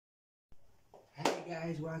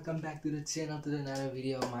Guys, welcome back to the channel, to another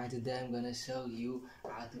video of mine. Today I'm gonna show you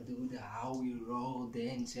how to do the how we roll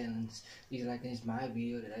dance challenge. It's my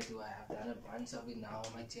video that I do. I have done a bunch of it now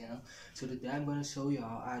on my channel. So today I'm gonna show you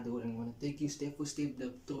how I do it. I'm gonna take you step for step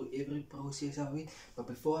through every process of it. But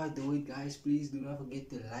before I do it, guys, please do not forget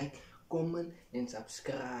to like, comment and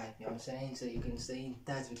subscribe, you know what I'm saying, so you can stay in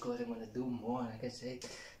touch, because I'm gonna do more. Like I said,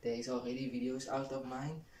 there is already videos out of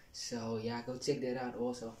mine, so yeah, go check that out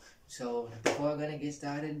also. So before I'm gonna get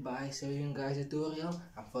started by showing you guys a tutorial,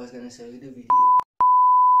 I'm first gonna show you the video.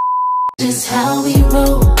 Just how we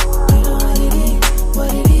roll, you know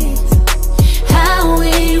what it is, how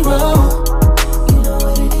we roll, you know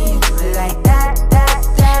what it is, like that,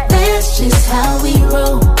 that's just how we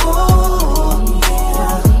roll.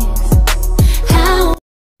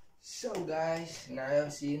 So guys, now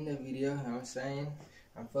you've seen the video, you know what I'm saying,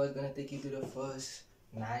 I'm first gonna take you to the first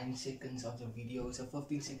 9 seconds of the video. It's a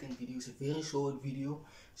 15-second video, it's a very short video,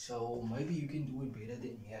 so maybe you can do it better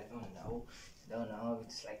than me. I don't know if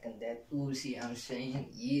it's like that oozy, I'm saying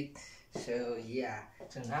it. So yeah,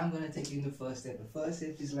 so now I'm gonna take you to the first step. The first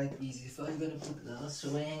step is like easy. First gonna put a little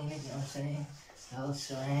swing in it, you know what I'm saying, little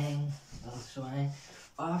swing.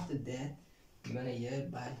 After that, you're gonna hear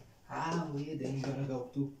it by halfway, then you're gonna go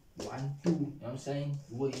to 1, 2, you know what I'm saying.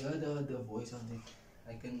 You will hear the voice of the,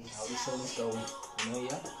 like how the song is going, you know,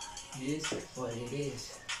 yeah, this is what it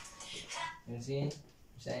is, you see, I'm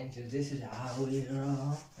saying, so this is how we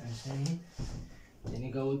roll, I'm saying. Then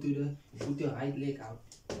you go to you put your right leg out,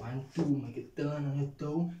 1, 2, make a turn on your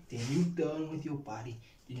toe, then you turn with your body,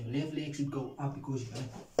 then your left leg should go up because you're gonna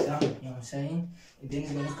down, you know what I'm saying, and then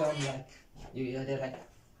it's gonna come like, you hear that like,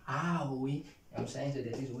 how we, you know what I'm saying, so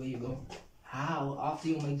that is where you go, how, after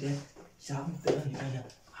you make that jump turn, you're gonna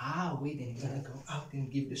how we, then you're gonna go out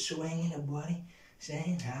and give the swing in the body,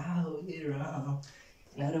 saying how we roll.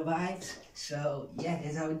 You know the vibes? So yeah,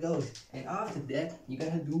 that's how it goes. And after that, you're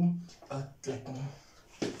gonna do a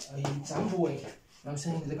jump away. You know what I'm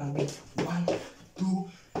saying? It's gonna be 1, 2,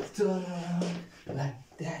 turn around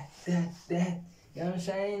like that. You know what I'm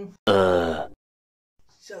saying?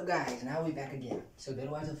 So guys, now we're back again. So that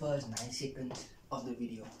was the first 9 seconds of the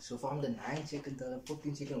video. So from the 9 second to the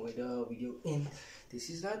 15 second where the video ends, this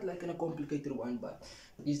is not like a complicated one, but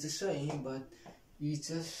it's the same, but it's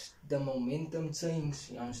just the momentum change,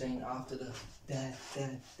 you know what I'm saying, after the that,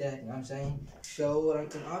 you know what I'm saying. So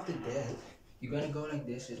like after that, you're gonna go like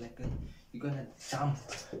this, it's like you're gonna jump,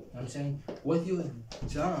 you know what I'm saying. With your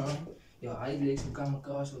jump, your right legs will come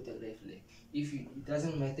across with your left leg. It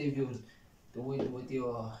doesn't matter if you do it with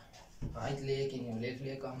your right leg and your left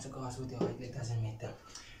leg comes across with your right leg, doesn't matter.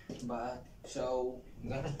 But so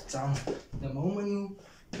you're gonna jump. The moment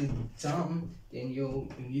you jump, then you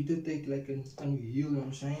need to take like on your heel, you know what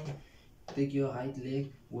I'm saying. Take your right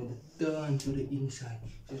leg with a turn to the inside.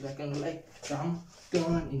 So it's like jump,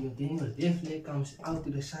 turn, and then your left leg comes out to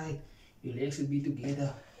the side. Your legs should be together, you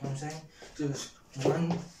know what I'm saying. So it's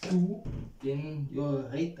 1, 2, then your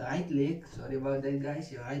right leg, sorry about that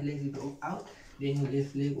guys, your right leg will go out, then your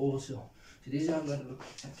left leg also. So this is how I'm gonna look.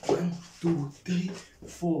 1, 2, 3,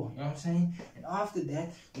 4, you know what I'm saying. And after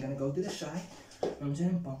that, I'm gonna go to the side, you know what I'm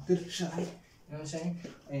saying, bump to the side, you know what I'm saying.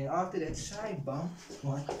 And after that side bump,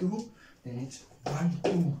 1, 2, then it's 1, 2,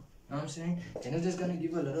 you know what I'm saying. Then I'm just gonna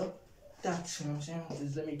give a little touch, you know what I'm saying.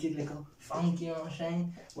 Just let me get like a funky, you know what I'm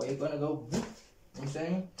saying, where you're gonna go whoop, you know what I'm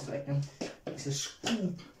saying. It's like it's a scoop, you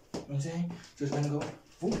know what I'm saying. So it's gonna go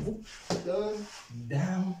whoop, whoop, turn,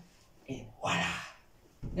 down, and voila.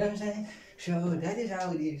 You know what I'm saying? So that is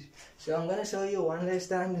how it is. So I'm gonna show you one last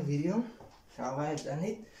time the video, how I've done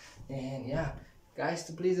it. And yeah, guys,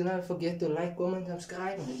 please do not forget to like, comment,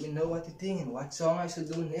 subscribe, and let me know what you think and what song I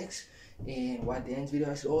should do next and what dance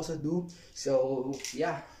video I should also do. So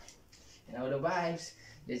yeah, you know the vibes.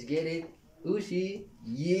 Let's get it. Ushi,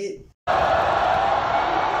 yeah.